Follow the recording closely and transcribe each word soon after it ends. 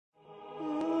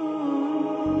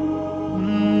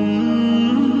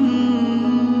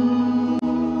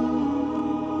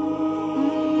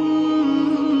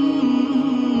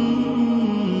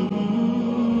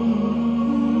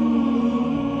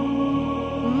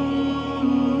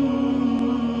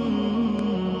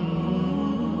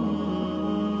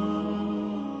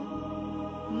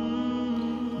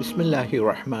Bismillahir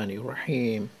Rahmanir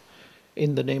Rahim.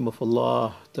 In the name of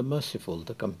Allah, the Merciful,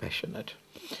 the Compassionate.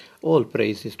 All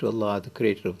praise is to Allah, the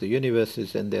Creator of the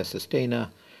universes and their Sustainer,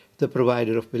 the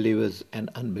Provider of believers and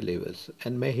unbelievers.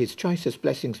 And may His choicest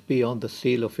blessings be on the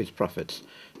seal of His prophets,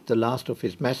 the last of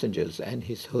His messengers and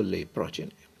His holy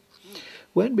progeny.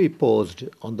 When we paused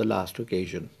on the last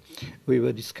occasion, we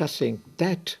were discussing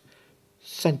that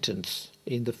sentence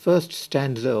in the first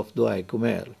stanza of Dua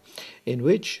Kumail, in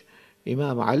which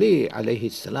Imam Ali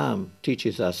alayhi salam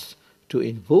teaches us to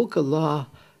invoke Allah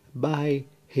by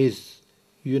His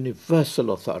universal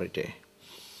authority.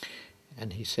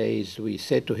 And he says, we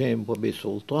said to him,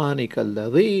 وَبِسُلْطَانِكَ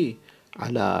الَّذِي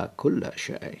عَلَى كُلَّ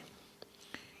شَيْءٍ.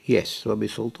 Yes,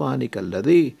 وَبِسُلْطَانِكَ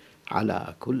الَّذِي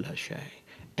عَلَى كُلَّ شَيْءٍ.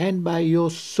 And by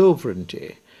your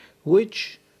sovereignty,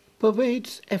 which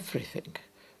pervades everything,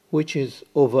 which is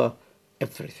over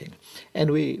everything. And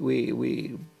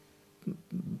we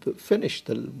finished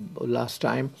the last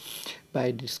time by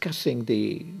discussing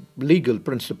the legal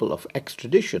principle of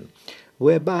extradition,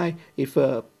 whereby if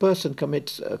a person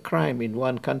commits a crime in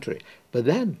one country but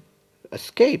then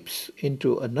escapes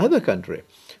into another country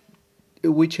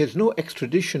which has no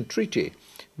extradition treaty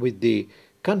with the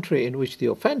country in which the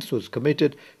offense was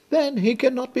committed, then he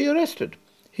cannot be arrested.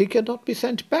 He cannot be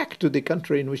sent back to the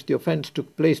country in which the offense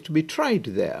took place to be tried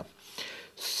there.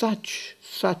 Such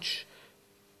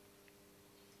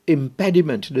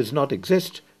impediment does not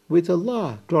exist with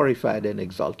Allah glorified and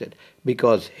exalted,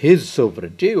 because His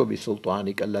sovereignty,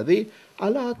 وَبِسُلْطَانِكَ الَّذِي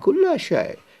عَلَى كُلَّ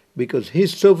شَيْءٍ, because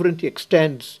His sovereignty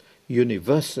extends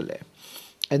universally.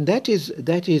 And that is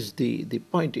the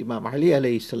point Imam Ali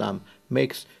alayhi salam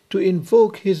makes, to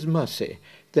invoke His mercy,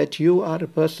 that you are a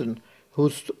person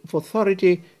whose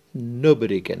authority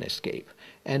nobody can escape.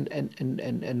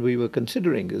 And we were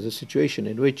considering the situation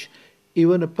in which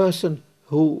even a person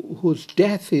whose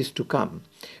death is to come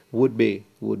would be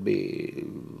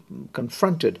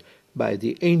confronted by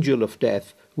the angel of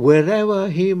death wherever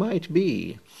he might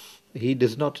be. He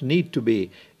does not need to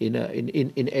be in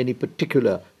any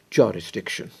particular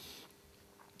jurisdiction.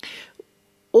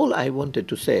 All I wanted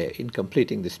to say in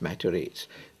completing this matter is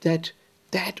that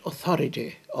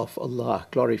authority of Allah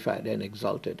glorified and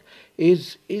exalted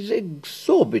is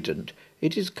exorbitant.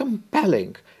 It is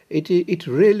compelling. It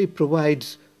really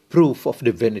provides proof of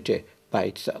divinity by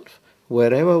itself.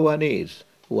 Wherever one is,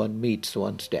 one meets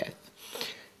one's death.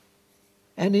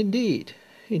 And indeed,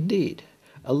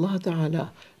 Allah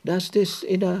Ta'ala does this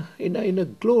in a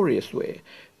glorious way.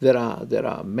 There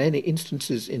are many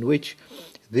instances in which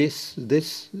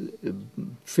this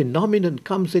phenomenon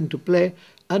comes into play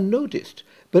unnoticed.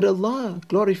 But Allah,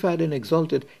 glorified and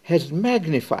exalted, has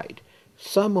magnified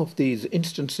some of these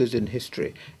instances in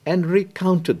history and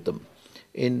recounted them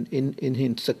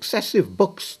in successive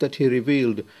books that He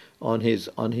revealed on his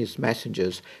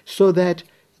messengers, so that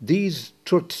these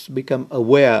truths become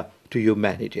aware to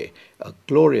humanity. A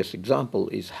glorious example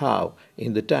is how,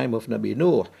 in the time of Nabi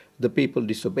Nuh, the people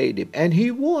disobeyed him, and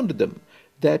He warned them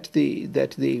that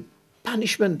the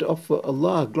punishment of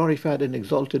Allah glorified and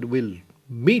exalted will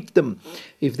meet them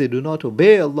if they do not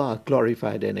obey Allah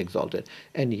glorified and exalted.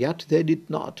 And yet they did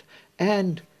not.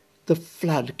 And the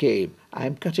flood came. I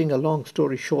am cutting a long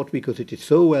story short because it is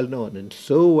so well known and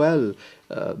so well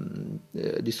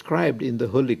described in the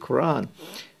Holy Quran,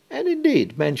 and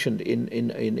indeed mentioned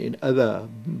in other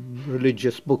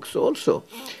religious books also.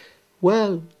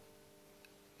 Well,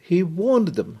 He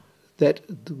warned them that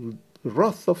the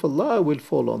wrath of Allah will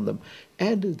fall on them,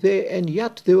 and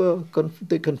yet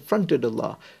they confronted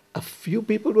Allah. A few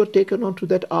people were taken onto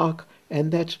that ark,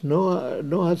 and that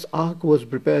Noah's ark was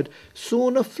prepared.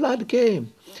 Soon a flood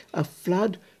came, a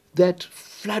flood that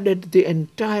flooded the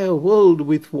entire world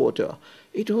with water.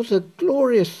 It was a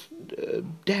glorious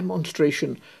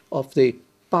demonstration of the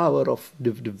power of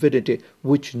divinity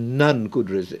which none could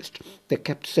resist. They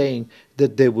kept saying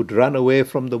that they would run away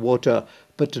from the water,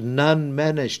 but none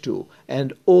managed to,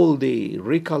 and all the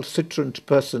recalcitrant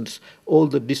persons, all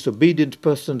the disobedient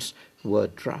persons were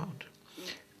drowned.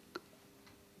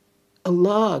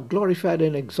 Allah, glorified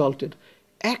and exalted,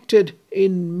 acted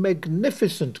in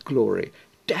magnificent glory,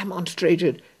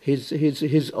 demonstrated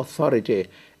His authority,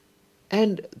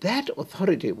 and that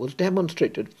authority was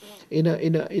demonstrated in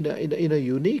a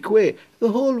unique way.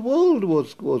 The whole world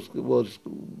was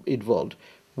involved.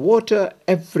 Water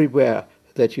everywhere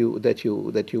that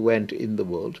you went in the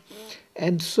world,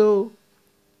 and so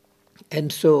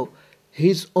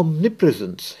His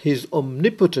omnipresence, His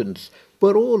omnipotence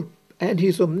and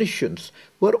His omniscience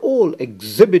were all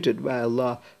exhibited by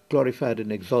Allah, glorified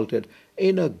and exalted,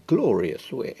 in a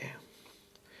glorious way.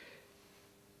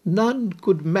 None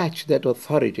could match that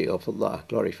authority of Allah,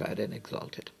 glorified and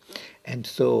exalted. And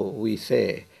so we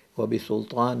say,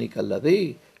 وَبِسُلْطَانِكَ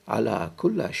الَّذِي عَلَى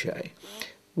كُلَّ شَيْءٍ.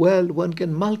 Well, one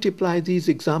can multiply these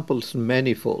examples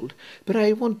manifold, but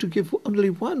I want to give only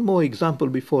one more example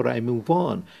before I move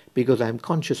on, because I'm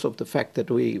conscious of the fact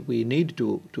that we need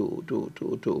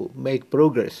to make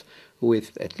progress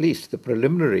with at least the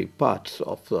preliminary parts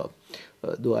of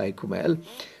Dua Kumail.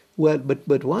 Well,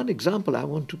 but one example I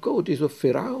want to quote is of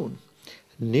Firaun.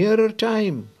 Nearer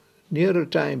time, nearer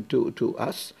time to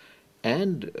us,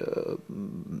 and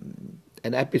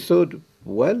an episode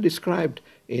well described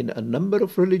in a number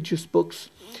of religious books,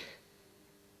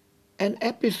 an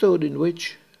episode in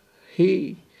which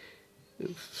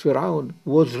Firaun,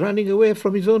 was running away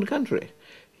from his own country.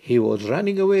 He was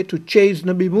running away to chase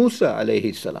Nabi Musa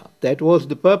alayhi salam. That was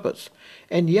the purpose.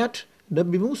 And yet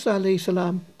Nabi Musa alayhi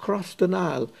salam crossed the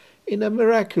Nile in a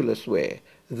miraculous way.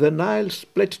 The Nile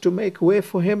split to make way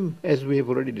for him, as we have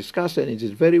already discussed, and it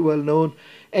is very well known.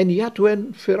 And yet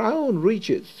when Firaun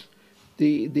reaches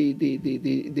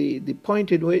the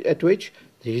point at which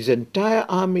his entire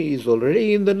army is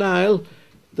already in the Nile,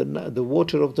 the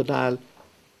water of the Nile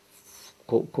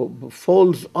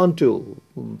falls onto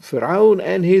Firaun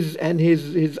and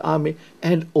his army,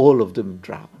 and all of them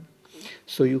drown.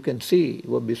 So you can see,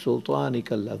 وَبِسُلْطَانِكَ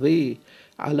الَّذِي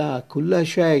عَلَى كُلَّ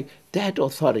شَيْءٍ, that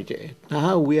authority.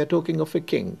 Now we are talking of a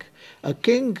king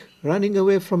running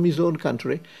away from his own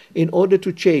country in order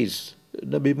to chase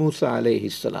Nabi Musa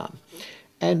alayhi salam.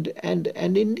 And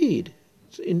indeed,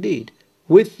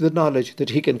 with the knowledge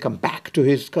that he can come back to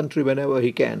his country whenever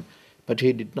he can, but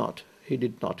he did not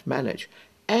manage.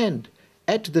 And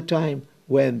at the time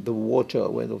when the water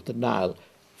of the Nile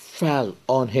fell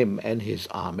on him and his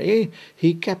army,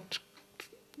 he kept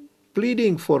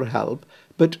pleading for help,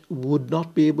 but would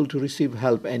not be able to receive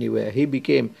help anywhere. He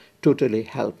became totally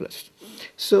helpless.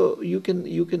 So you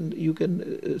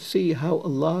can see how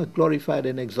Allah, glorified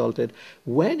and exalted,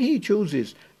 when He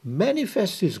chooses,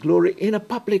 manifests His glory in a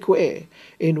public way,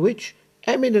 in which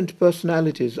eminent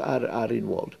personalities are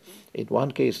involved. In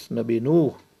one case, Nabi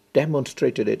Nuh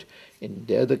demonstrated it. In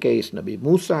the other case, Nabi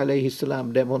Musa alayhi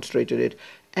salam demonstrated it.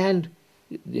 And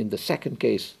in the second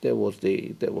case, there was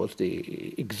the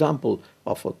example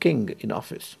of a king in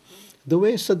office. The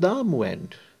way Saddam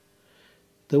went,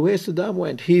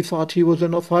 he thought he was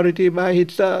an authority by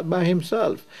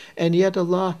himself, and yet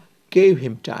Allah gave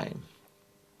him time,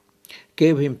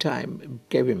 gave him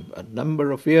a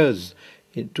number of years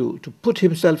to put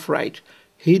himself right.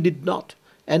 He did not.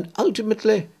 And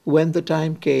ultimately, when the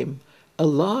time came,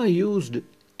 Allah used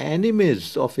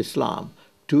enemies of Islam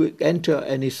to enter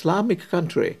an Islamic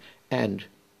country and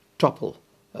topple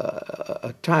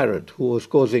a tyrant who was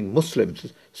causing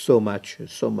Muslims so much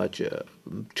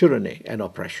tyranny and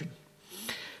oppression.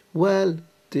 Well,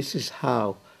 this is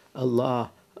how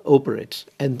Allah operates,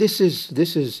 and this is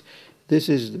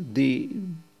the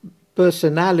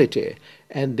personality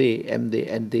and the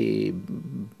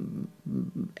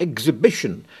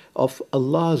exhibition of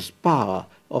Allah's power,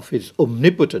 of His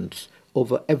omnipotence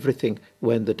over everything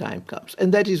when the time comes.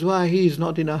 And that is why He is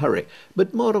not in a hurry.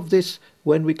 But more of this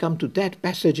when we come to that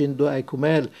passage in Dua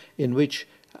Kumail, in which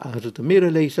Hazrat Amir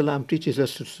alayhi salam teaches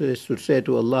us to say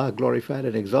to Allah, glorified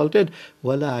and exalted,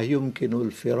 وَلَا يُمْكِنُ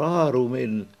الْفِرَارُ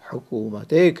مِنْ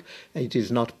حُكُومَتِكَ. It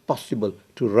is not possible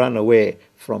to run away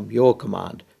from your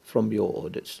command, from your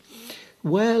orders.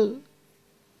 Well,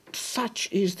 such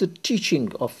is the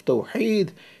teaching of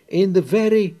Tawheed in the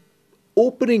very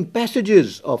opening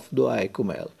passages of Dua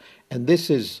Kumail. And this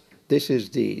is the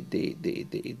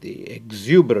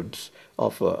exuberance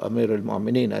of Amir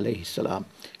al-Mu'mineen alayhi salam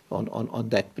on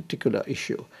that particular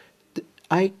issue.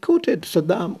 I quoted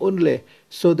Saddam only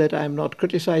so that I am not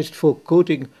criticized for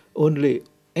quoting only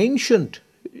ancient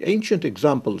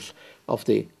examples of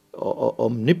the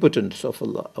omnipotence of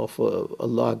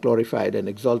Allah glorified and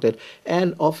exalted,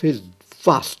 and of His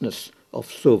vastness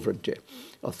of sovereignty,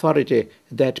 authority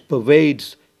that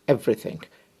pervades everything.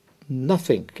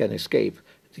 Nothing can escape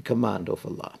the command of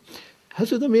Allah.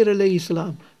 Hazrat Amir alayhi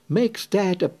salam makes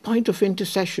that a point of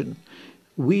intercession,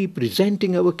 we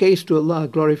presenting our case to Allah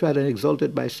glorified and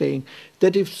exalted by saying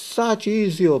that if such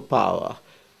is your power,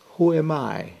 who am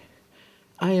I?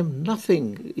 I am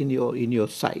nothing in your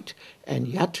sight, and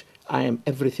yet I am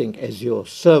everything as your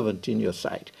servant in your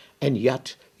sight, and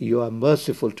yet you are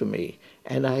merciful to me,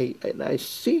 and I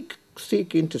seek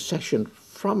intercession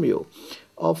from you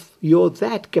of your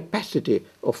that capacity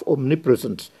of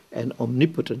omnipresence and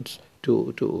omnipotence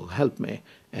to help me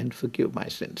and forgive my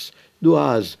sins.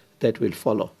 Du'as that will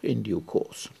follow in due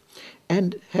course.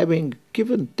 And having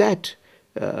given that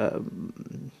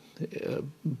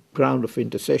ground of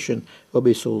intercession.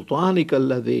 وَبِسُلْطَانِكَ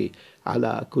الَّذِي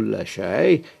عَلَى كُلَّ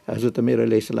شَيْءٍ. Hazrat Amir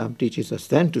alayhi salam teaches us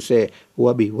then to say,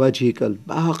 وَبِوَجْهِكَ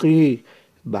الْبَاقِي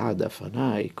بَعْدَ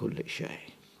فَنَاءِ كُلِّ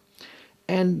شَيْءٍ.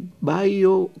 And by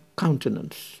your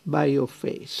countenance, by your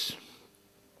face,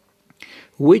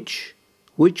 which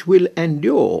will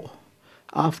endure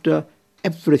after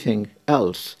everything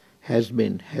else has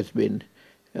been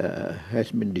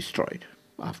destroyed,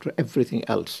 after everything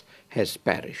else has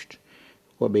perished.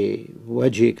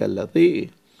 وَبِوَجْهِكَ الَّذِي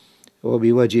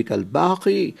وَبِوَجْهِكَ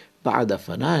الْبَاقِي بَعْدَ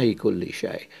فَنَاءِ كُلِّ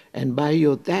شَيْءٍ. And by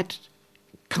your that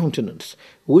countenance,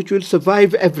 which will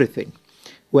survive everything,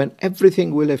 when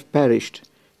everything will have perished,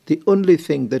 the only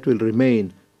thing that will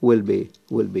remain will be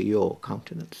your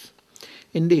countenance.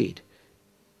 Indeed,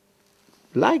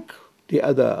 like the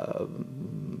other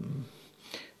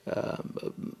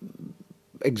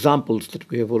examples that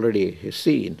we have already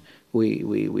seen,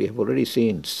 we have already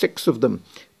seen 6 of them.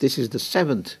 This is the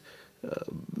 7th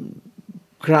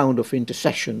ground of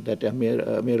intercession that Amir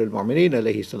al-Mu'mineen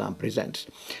alayhi salam presents.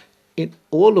 In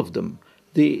all of them,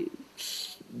 the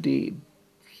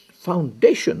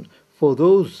foundation for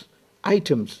those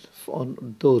items,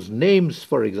 on those names,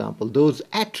 for example, those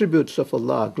attributes of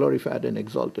Allah glorified and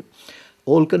exalted,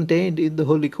 all contained in the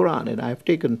Holy Quran. And I have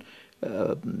taken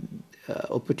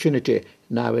opportunity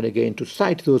now and again to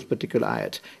cite those particular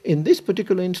ayats. In this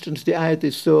particular instance, the ayat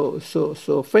is so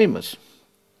famous.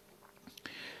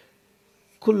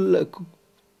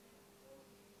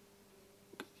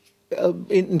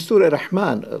 In Surah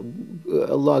Rahman,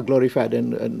 Allah glorified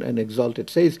and exalted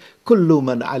says, "Kullu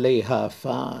man alayha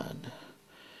fan,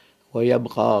 wa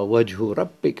yabqa wajhu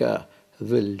rabbika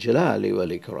dhil jalali wal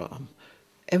ikram."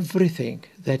 Everything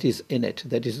that is in it,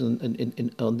 that is on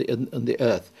the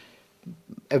earth,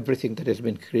 everything that has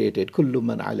been created, kullu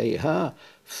man alayha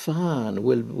fan,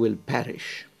 will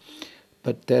perish,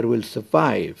 but there will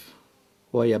survive,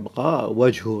 wa yabqa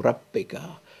wajhu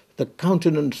rabbika, the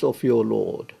countenance of your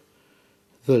Lord,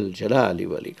 dhul jalali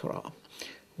wal ikram.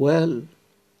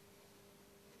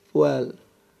 Well,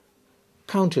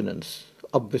 countenance,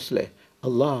 obviously,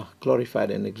 Allah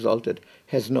glorified and exalted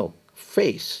has no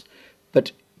face,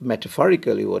 but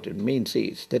metaphorically what it means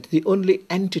is that the only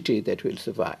entity that will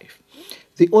survive,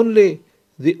 the only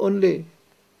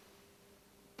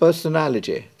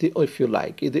personality, if you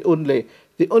like, the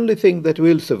only thing that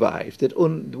will survive, that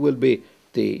will be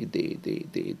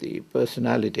the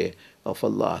personality of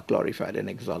Allah glorified and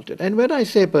exalted. And when I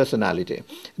say personality,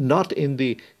 not in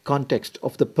the context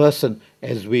of the person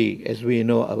as we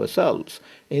know ourselves,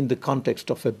 in the context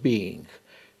of a being,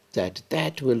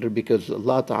 that will, because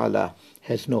Allah Ta'ala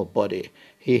has no body,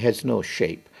 He has no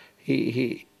shape,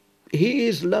 He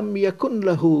is lam yakun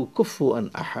lahu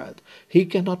kufuwan ahad. He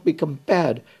cannot be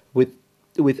compared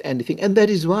with anything. And that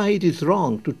is why it is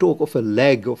wrong to talk of a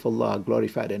leg of Allah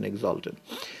glorified and exalted,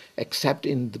 except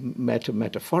in the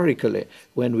metaphorically,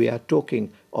 when we are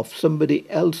talking of somebody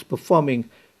else performing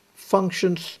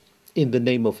functions in the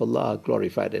name of Allah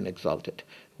glorified and exalted.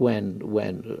 When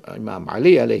Imam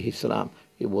Ali alayhi salam,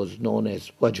 he was known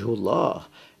as Wajhullah,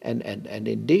 and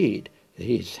indeed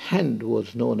his hand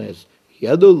was known as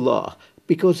Yadullah,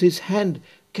 because his hand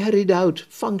carried out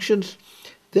functions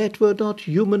that were not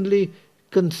humanly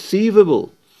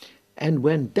conceivable. And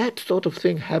when that sort of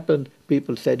thing happened,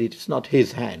 people said it is not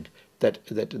his hand that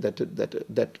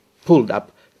pulled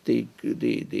up the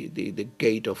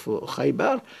gate of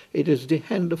Khaybar. It is the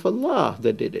hand of Allah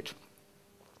that did it.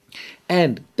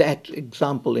 And that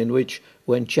example in which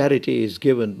when charity is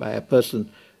given by a person,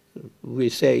 we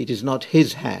say it is not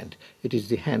his hand, it is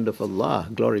the hand of Allah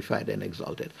glorified and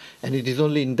exalted. And it is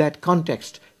only in that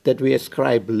context that we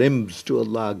ascribe limbs to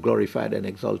Allah glorified and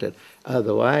exalted.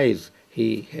 Otherwise,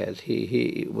 He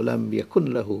walam yakun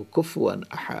lahu kufuwan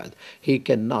ahad. He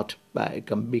cannot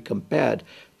be compared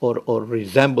or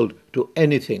resembled to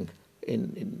anything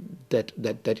that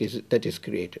is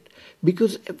created,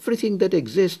 because everything that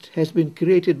exists has been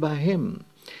created by Him,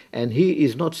 and He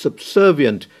is not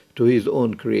subservient to His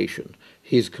own creation.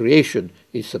 His creation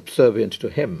is subservient to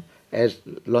Him, as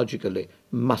logically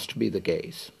must be the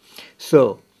case.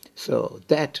 So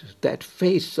that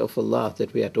face of Allah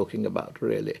that we are talking about,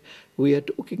 really, we are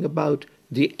talking about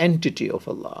the entity of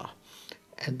Allah.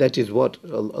 And that is what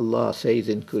Allah says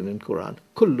in Quran,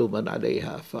 Kullu man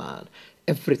alayha fan.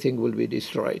 Everything will be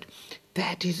destroyed.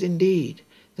 That is indeed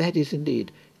the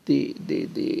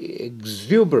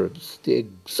exuberance, the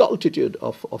exaltitude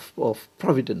of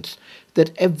providence,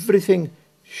 that everything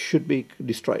should be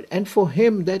destroyed. And for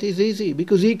Him that is easy,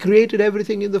 because He created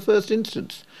everything in the first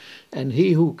instance. And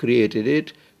He who created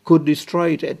it could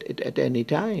destroy it at any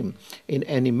time, in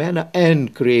any manner,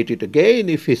 and create it again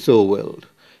if he so willed,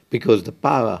 because the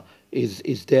power is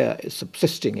there, is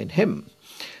subsisting in him.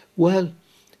 Well,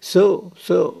 so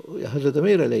Hazrat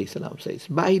Amir alayhi salam says,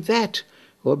 by that,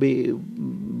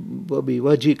 وَبِوَجِهِكَ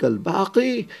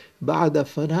الْبَاقِي بَعْدَ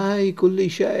فَنَاءِ كُلِّ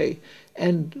شَيْءٍ.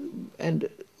 And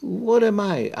what am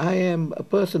I? I am a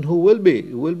person who will be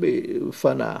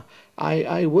fana.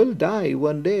 I will die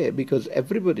one day, because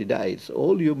everybody dies.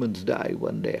 All humans die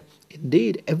one day.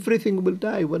 Indeed, everything will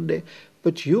die one day,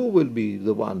 but you will be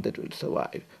the one that will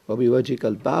survive.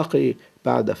 وَبِوَجِهِكَ الْبَاقِي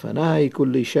بَعْدَ فَنَاءِ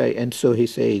كُلِّ شَيْءٍ. And so he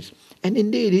says, and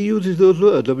indeed he uses those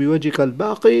words, وَبِوَجِهِكَ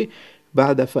الْبَاقِي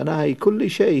بَعْدَ فَنَاءِ كُلِّ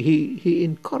شَيْءٍ. He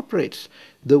incorporates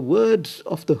the words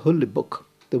of the Holy Book,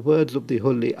 the words of the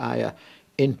Holy Ayah,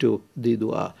 into the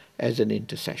dua as an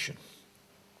intercession.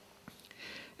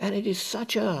 And it is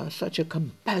such a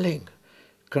compelling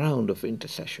ground of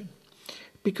intercession,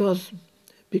 because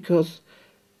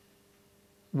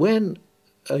when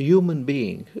a human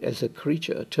being, as a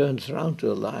creature, turns round to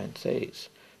Allah and says,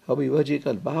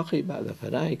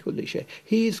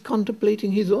 he is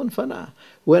contemplating his own fana.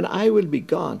 When I will be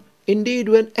gone, indeed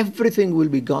when everything will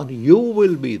be gone, you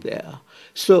will be there.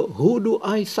 So who do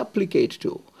I supplicate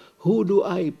to? Who do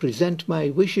I present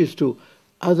my wishes to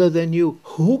other than you?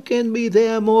 Who can be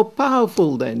there more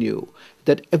powerful than you,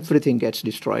 that everything gets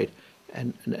destroyed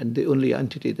and the only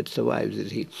entity that survives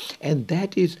is he? And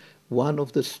that is one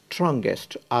of the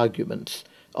strongest arguments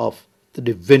of the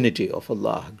divinity of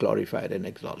Allah, glorified and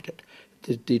exalted.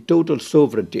 The total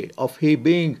sovereignty of He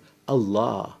being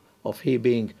Allah, of He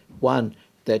being one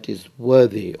that is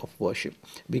worthy of worship.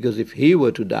 Because if He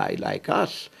were to die like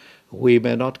us, we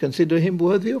may not consider Him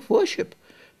worthy of worship,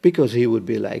 because He would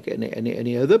be like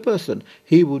any other person.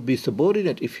 He would be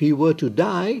subordinate. If He were to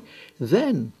die,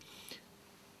 then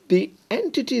the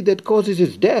entity that causes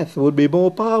His death would be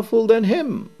more powerful than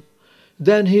Him.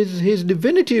 Then his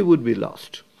divinity would be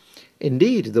lost.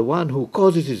 Indeed, the one who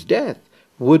causes his death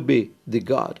would be the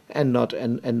God, and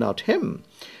not Him.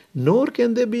 Nor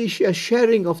can there be a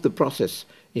sharing of the process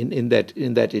in that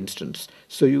instance.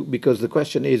 So because the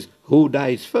question is, who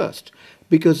dies first?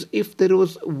 Because if there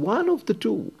was one of the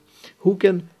two who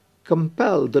can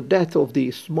compel the death of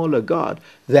the smaller God,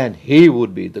 then he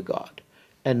would be the God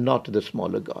and not the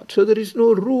smaller God. So there is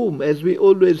no room, as we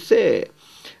always say,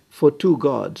 for two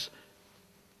gods.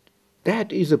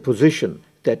 That is a position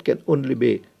that can only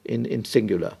be in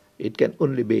singular. It can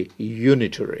only be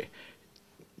unitary.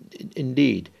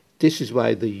 Indeed, this is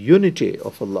why the unity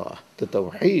of Allah, the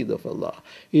tawheed of Allah,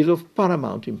 is of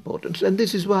paramount importance. And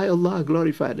this is why Allah,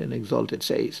 glorified and exalted,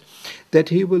 says that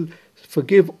He will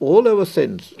forgive all our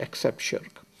sins except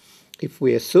shirk. If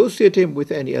we associate Him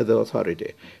with any other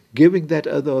authority, giving that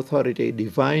other authority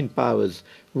divine powers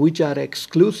which are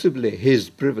exclusively His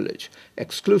privilege,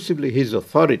 exclusively His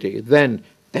authority, then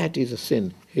that is a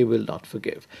sin He will not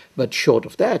forgive. But short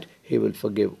of that, He will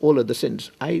forgive all of the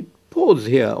sins. I pause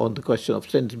here on the question of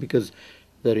sins, because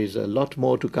there is a lot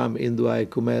more to come in Dua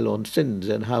Kumail on sins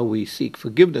and how we seek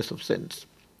forgiveness of sins.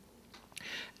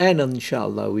 And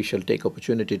inshallah, we shall take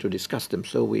opportunity to discuss them.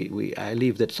 So I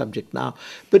leave that subject now.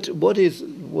 But what is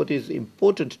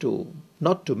important to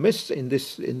not to miss in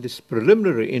this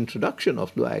preliminary introduction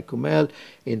of Dua Kumail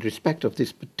in respect of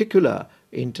this particular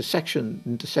intercession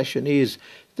is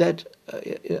that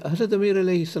Hazrat Amir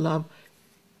alayhi salam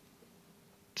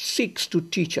seeks to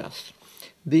teach us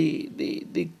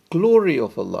the glory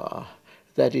of Allah,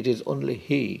 that it is only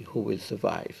He who will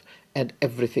survive and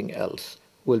everything else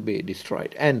will be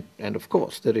destroyed. And of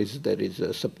course there is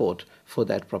a support for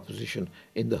that proposition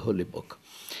in the Holy Book.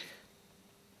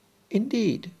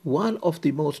 Indeed, one of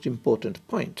the most important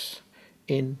points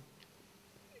in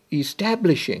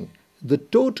establishing the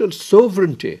total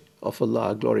sovereignty of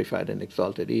Allah, glorified and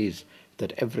exalted, is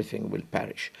that everything will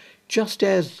perish. Just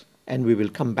as, and we will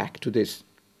come back to this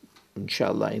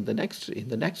inshallah in the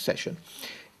next session,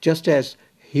 just as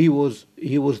he was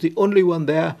the only one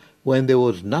there when there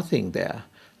was nothing there,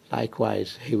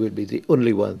 likewise He will be the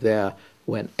only one there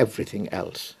when everything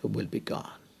else will be gone.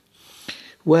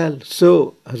 Well,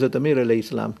 so Hazrat Amir alayhi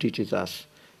salam teaches us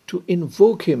to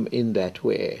invoke Him in that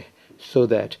way, so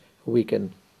that we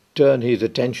can turn His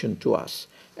attention to us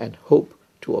and hope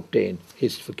to obtain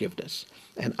His forgiveness.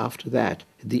 And after that,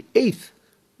 the eighth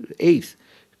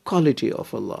quality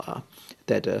of Allah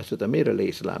that Hazrat Amir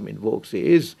alayhi salam invokes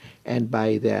is, and by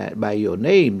your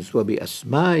names, wa bi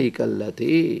asma'ika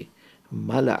allati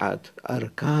mala'at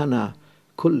arkana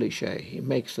kulli shay. He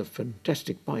makes a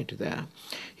fantastic point there.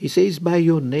 He says, by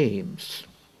your names.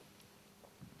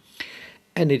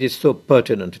 And it is so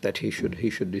pertinent that he should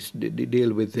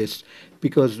deal with this,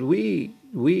 because we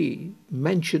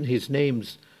mention his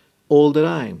names all the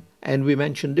time, and we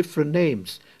mention different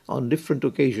names on different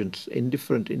occasions in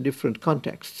different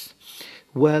contexts.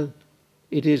 Well,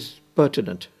 it is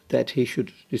pertinent that he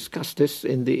should discuss this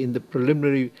in the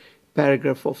preliminary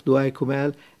paragraph of Dua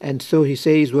Kumail. And so he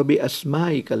says, "Wabi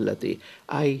asma'ik allati,"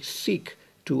 I seek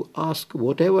to ask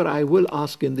whatever I will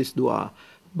ask in this dua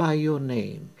by your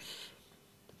names,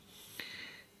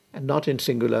 and not in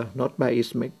singular, not by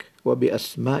ismik, wa bi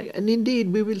asma. And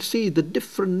indeed, we will see the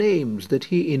different names that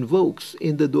he invokes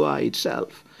in the dua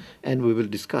itself. And we will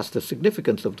discuss the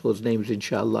significance of those names,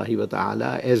 inshallah wa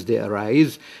ta'ala, as they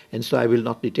arise. And so I will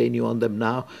not detain you on them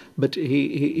now. But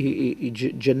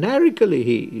generically,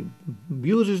 he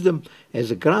uses them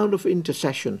as a ground of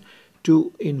intercession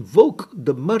to invoke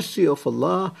the mercy of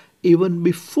Allah even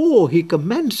before he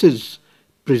commences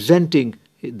presenting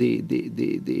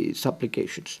the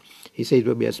supplications. He says,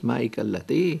 "Wabi asma'ik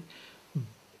allati,"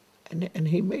 and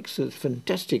he makes a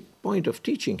fantastic point of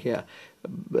teaching here.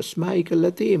 "Asma'ik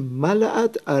allati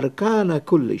mala'at arkana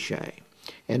kulli shay,"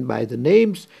 and by the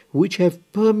names which have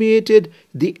permeated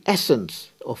the essence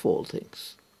of all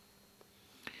things.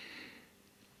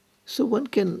 So one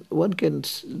can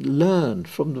learn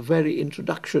from the very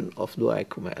introduction of Dua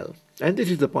Kumail, and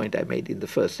this is the point I made in the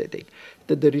first setting,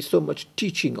 that there is so much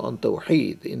teaching on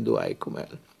Tawheed in Dua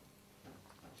Kumail.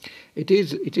 It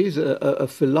is a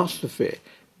philosophy,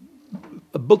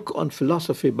 a book on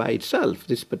philosophy by itself,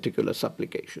 this particular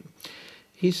supplication.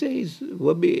 He says,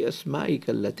 "Wabi asma'ik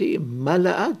allati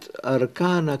mala'at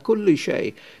arkana kulli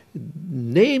shay,"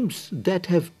 names that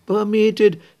have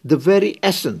permeated the very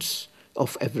essence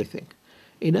of everything.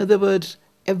 In other words,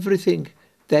 everything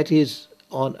that is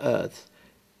on earth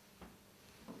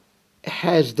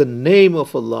has the name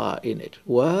of Allah in it.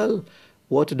 Well,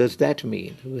 what does that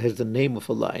mean? Has the name of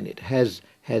Allah in it? Has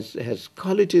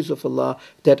qualities of Allah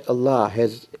that Allah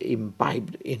has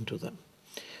imbibed into them.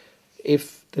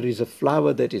 If there is a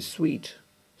flower that is sweet,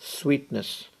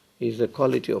 sweetness is a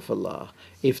quality of Allah.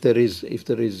 If there is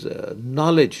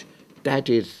knowledge, that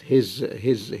is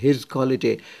his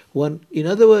quality. One, in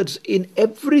other words, in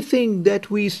everything that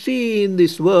we see in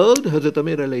this world, Hazrat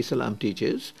Amir alayhi salam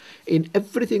teaches, in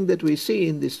everything that we see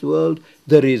in this world,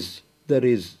 there is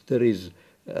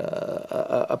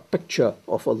a picture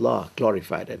of Allah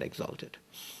glorified and exalted,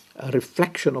 a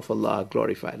reflection of Allah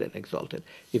glorified and exalted.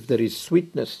 If there is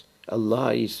sweetness,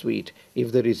 Allah is sweet.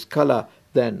 If there is color,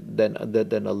 then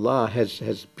Allah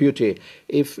has beauty.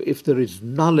 If there is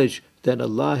knowledge, then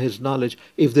Allah has knowledge.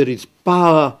 If there is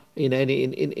power in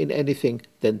anything,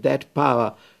 then that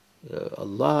power,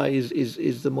 Allah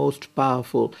is the most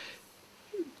powerful.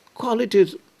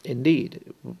 Qualities, indeed,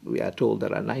 we are told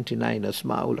there are 99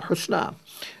 Asma'ul Husna,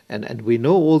 and we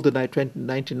know all the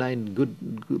 99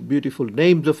 good, beautiful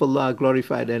names of Allah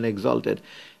glorified and exalted.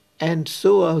 And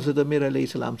so Hazrat Amir alayhi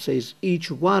salam says each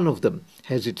one of them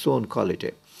has its own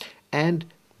quality, and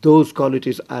those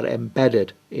qualities are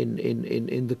embedded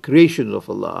in the creation of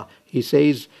Allah. He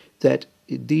says that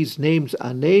these names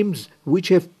are names which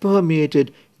have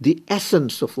permeated the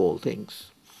essence of all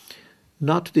things,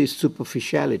 not the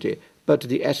superficiality, but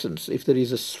the essence. If there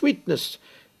is a sweetness,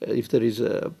 if there is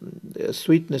a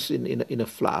sweetness in a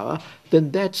flower,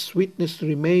 then that sweetness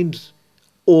remains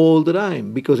all the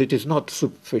time, because it is not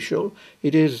superficial.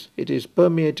 It is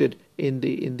permeated in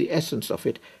the essence of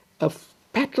it. A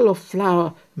petal of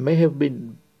flower may have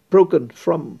been broken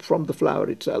from the flower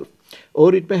itself,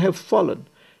 or it may have fallen,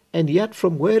 and yet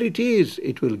from where it is,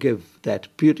 it will give that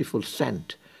beautiful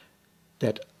scent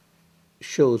that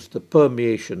shows the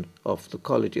permeation of the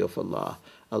quality of Allah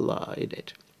in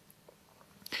it.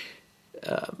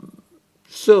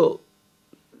 So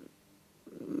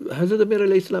Hazrat Amir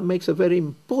alayhi salam makes a very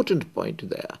important point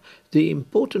there. The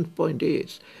important point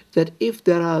is that if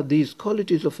there are these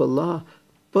qualities of Allah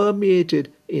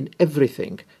permeated in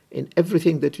everything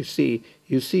that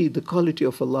you see the quality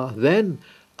of Allah, then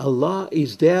Allah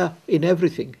is there in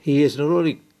everything. He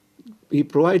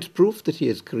provides proof that He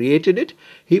has created it.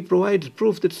 He provides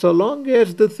proof that so long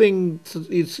as the thing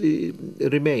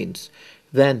remains,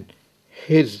 then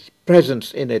His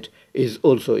presence in it is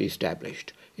also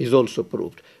established, is also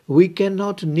proved. We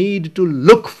cannot need to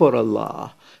look for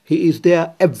Allah. He is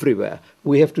there everywhere.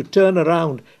 We have to turn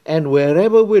around, and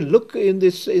wherever we look in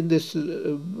this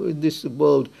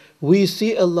world, we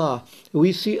see Allah.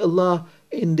 We see Allah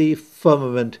in the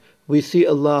firmament. We see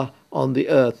Allah on the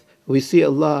earth. We see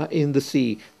Allah in the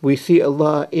sea. We see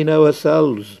Allah in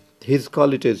ourselves, His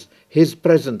qualities, His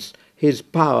presence, His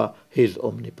power, His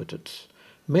omnipotence.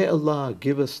 May Allah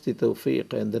give us the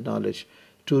tawfiq and the knowledge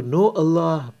to know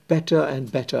Allah better and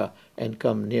better and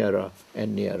come nearer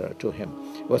and nearer to Him.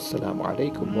 Wassalamu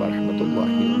alaikum wa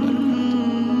rahmatullahi wa barakatuh.